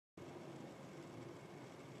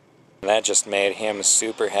That just made him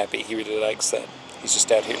super happy. He really likes that. He's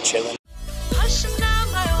just out here chilling.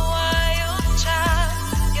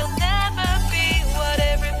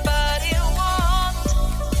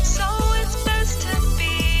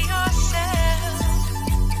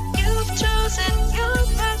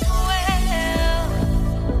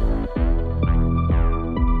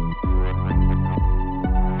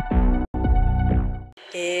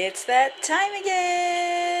 It's that time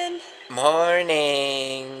again!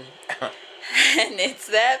 Morning! And it's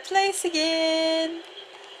that place again!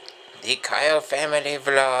 The Kyle family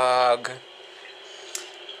vlog!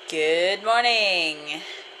 Good morning!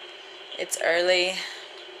 It's early.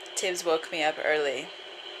 Tibs woke me up early.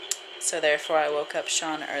 So therefore I woke up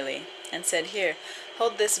Sean early and said, "Here,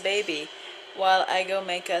 hold this baby while I go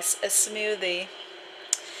make us a smoothie."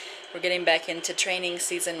 We're getting back into training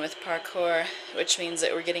season with parkour, which means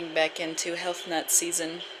that we're getting back into health nut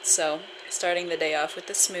season. So, starting the day off with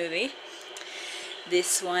a smoothie.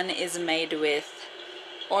 This one is made with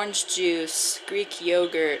orange juice, Greek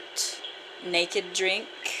yogurt, naked drink,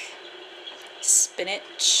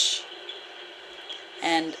 spinach,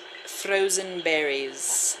 and frozen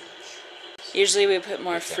berries. Usually we put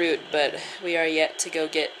more fruit, but we are yet to go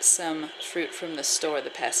get some fruit from the store the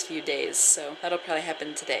past few days, so that'll probably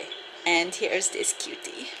happen today. And here's this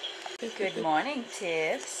cutie. Good morning,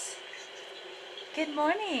 Tibs. Good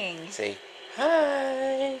morning. Say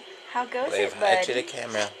hi. How goes Wave it, hi bud? to the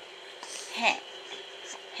camera. Heh.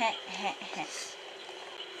 Heh, heh, heh.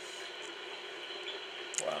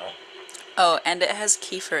 Wow. Oh, and it has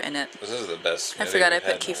kefir in it. This is the best smoothie I forgot I we've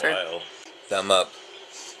put had in a kefir. while. Thumb up.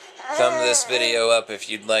 Thumb this video up if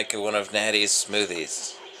you'd like one of Natty's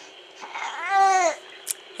smoothies.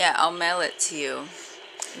 Yeah, I'll mail it to you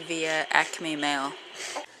via Acme Mail.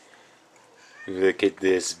 Look at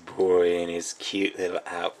this boy in his cute little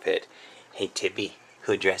outfit. Hey Tibby,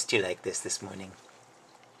 who dressed you like this morning?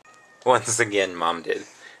 Once again, Mom did.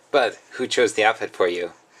 But who chose the outfit for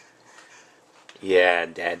you? Yeah,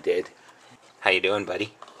 Dad did. How you doing,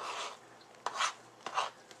 buddy?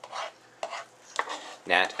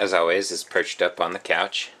 Nat, as always, is perched up on the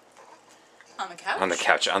couch. On the couch? On the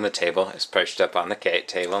couch, on the table, is perched up on the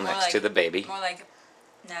table More next like- to the baby. More like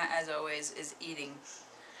Nat, as always, is eating.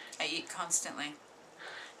 I eat constantly.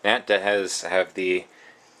 Nat has have the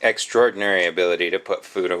extraordinary ability to put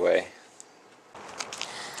food away.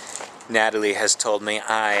 Natalie has told me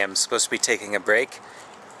I am supposed to be taking a break.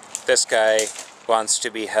 This guy wants to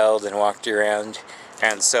be held and walked around,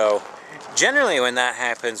 and so generally when that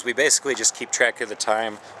happens we basically just keep track of the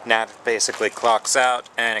time. Nat basically clocks out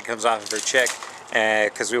and it comes off of her check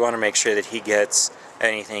because we want to make sure that he gets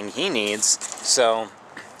anything he needs. So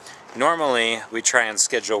normally we try and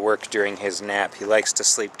schedule work during his nap. He likes to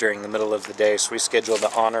sleep during the middle of the day, so we schedule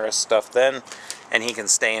the onerous stuff then, and he can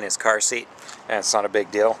stay in his car seat, and it's not a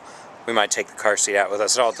big deal. We might take the car seat out with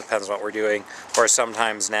us. It all depends on what we're doing. Or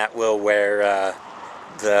sometimes Nat will wear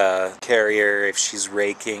the carrier if she's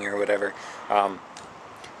raking or whatever.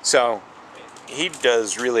 So he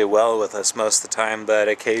does really well with us most of the time, but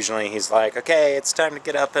occasionally he's like, okay, it's time to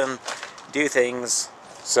get up and do things.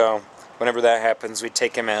 So whenever that happens, we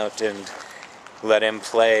take him out and let him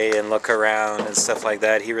play and look around and stuff like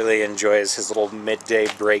that. He really enjoys his little midday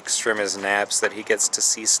breaks from his naps that he gets to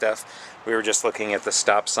see stuff. We were just looking at the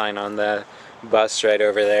stop sign on the bus right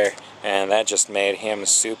over there, and that just made him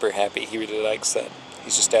super happy. He really likes that.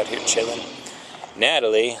 He's just out here chilling.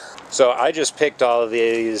 Natalie, so I just picked all of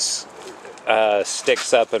these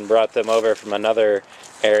sticks up and brought them over from another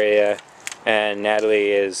area, and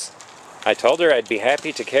Natalie is, I told her I'd be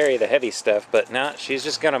happy to carry the heavy stuff, but nah, she's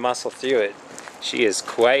just gonna muscle through it. She is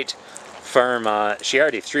quite firm. She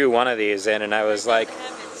already threw one of these in, and I was like, I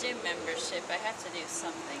have a gym membership. I have to do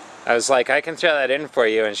something. I was like, I can throw that in for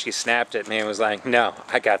you, and she snapped at me and was like, no,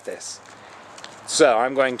 I got this. So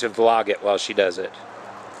I'm going to vlog it while she does it.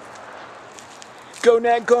 Go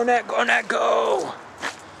Nat, go Nat, go Nat, go!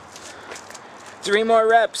 3 more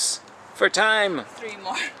reps for time. 3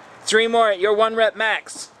 more. 3 more at your 1 rep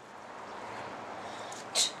max.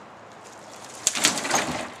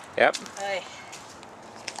 Yep. Hey.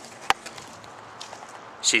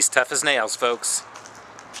 She's tough as nails, folks.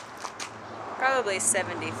 Probably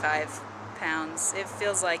 75 pounds. It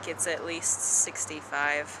feels like it's at least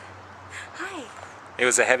 65. Hi. It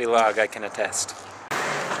was a heavy log, I can attest.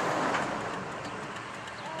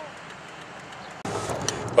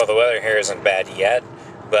 Well, the weather here isn't bad yet,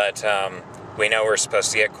 but we know we're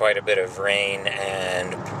supposed to get quite a bit of rain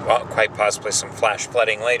and well, quite possibly some flash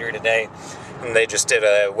flooding later today. And they just did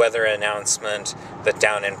a weather announcement that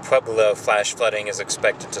down in Pueblo, flash flooding is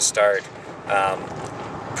expected to start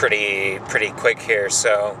pretty quick here.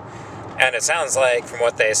 So And it sounds like, from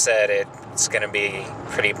what they said, it's going to be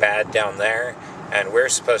pretty bad down there, and we're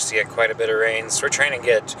supposed to get quite a bit of rain, so we're trying to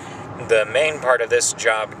get the main part of this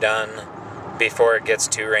job done before it gets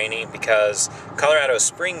too rainy, because Colorado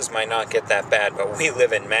Springs might not get that bad, but we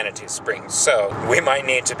live in Manitou Springs, so we might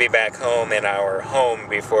need to be back home in our home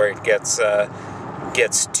before it gets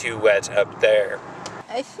too wet up there.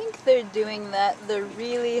 I think they're doing that the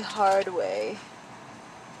really hard way.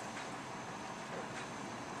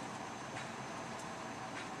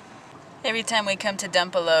 Every time we come to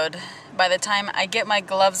dump a load, by the time I get my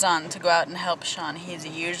gloves on to go out and help Sean, he's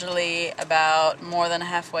usually about more than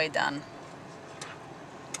halfway done.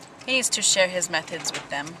 He needs to share his methods with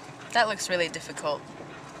them. That looks really difficult.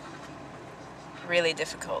 Really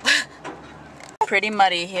difficult. Pretty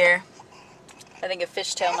muddy here. I think a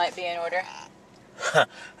fishtail might be in order.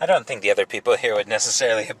 I don't think the other people here would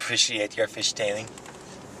necessarily appreciate your fishtailing.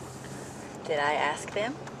 Did I ask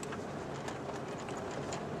them?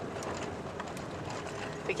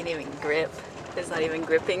 We can even grip. It's not even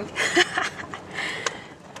gripping.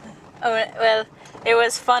 Oh, well, it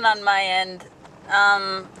was fun on my end.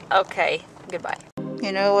 Okay, goodbye.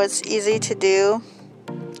 You know what's easy to do?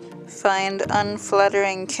 Find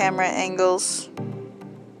unflattering camera angles.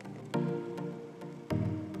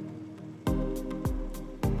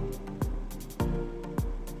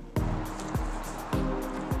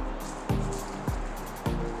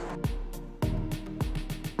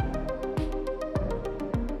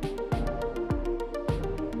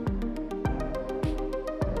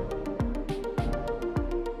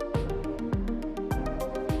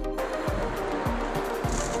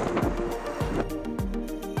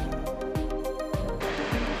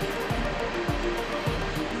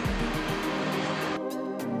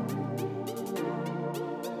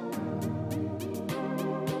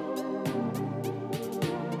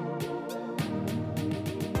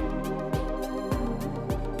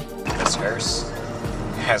 This hearse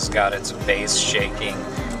has got its base shaking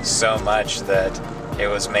so much that it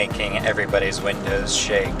was making everybody's windows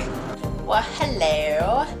shake. Well,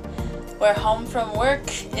 hello. We're home from work.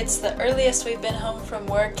 It's the earliest we've been home from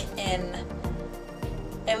work in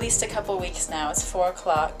at least a couple weeks now. It's 4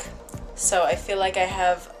 o'clock. So I feel like I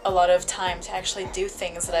have a lot of time to actually do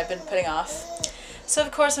things that I've been putting off. So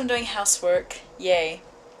of course I'm doing housework. Yay.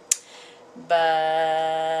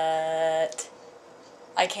 But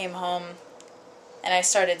I came home and I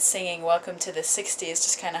started singing Welcome to the 60s,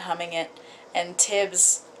 just kind of humming it. And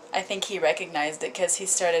Tibs, I think he recognized it because he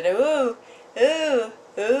started, ooh, ooh,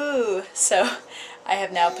 ooh. So I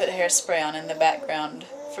have now put hairspray on in the background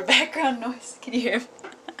for background noise. Can you hear him?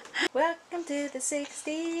 Welcome to the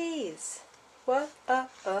 60s. Whoa, oh,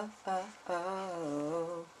 oh, oh,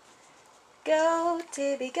 oh. Go,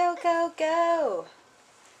 Tibby, go, go, go.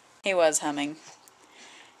 He was humming.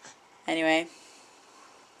 Anyway,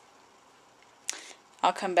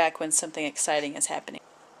 I'll come back when something exciting is happening.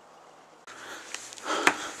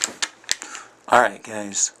 Alright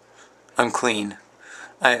guys, I'm clean.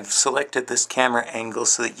 I have selected this camera angle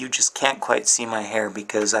so that you just can't quite see my hair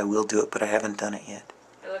because I will do it, but I haven't done it yet.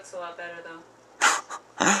 It looks a lot better though.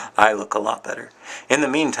 I look a lot better. In the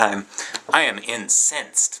meantime, I am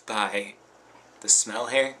incensed by the smell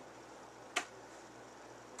here.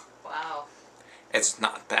 Wow. It's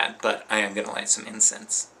not bad, but I am going to light some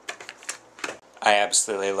incense. I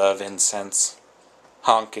absolutely love incense.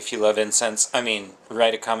 Honk if you love incense. I mean,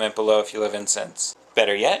 write a comment below if you love incense.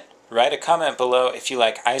 Better yet, write a comment below if you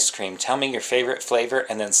like ice cream. Tell me your favorite flavor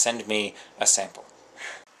and then send me a sample.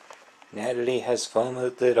 Natalie has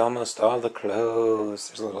folded almost all the clothes.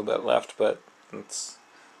 There's a little bit left, but it's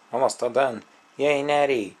almost all done. Yay,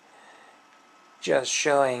 Natty! Just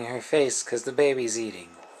showing her face because the baby's eating.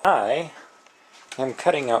 I am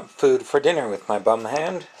cutting out food for dinner with my bum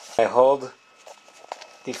hand. I hold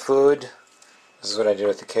the food. This is what I do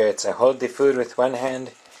with the carrots. I hold the food with one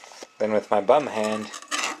hand, then with my bum hand,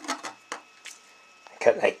 I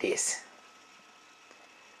cut like this.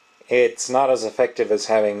 It's not as effective as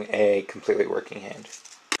having a completely working hand.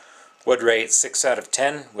 Would rate 6 out of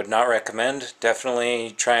 10. Would not recommend.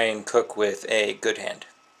 Definitely try and cook with a good hand.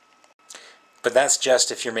 But that's just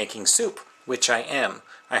if you're making soup, which I am.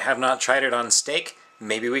 I have not tried it on steak.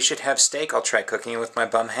 Maybe we should have steak. I'll try cooking it with my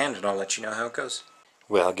bum hand and I'll let you know how it goes.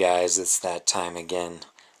 Well guys, it's that time again.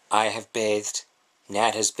 I have bathed,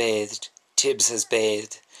 Nat has bathed, Tibs has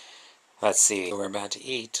bathed. Let's see, we're about to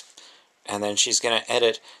eat. And then she's gonna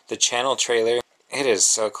edit the channel trailer. It is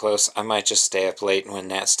so close, I might just stay up late, and when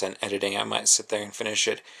Nat's done editing I might sit there and finish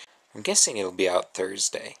it. I'm guessing it'll be out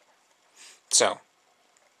Thursday. So,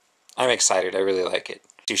 I'm excited, I really like it.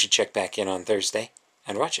 You should check back in on Thursday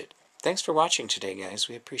and watch it. thanks for watching today, guys.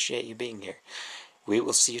 We appreciate you being here. We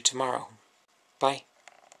will see you tomorrow. Bye.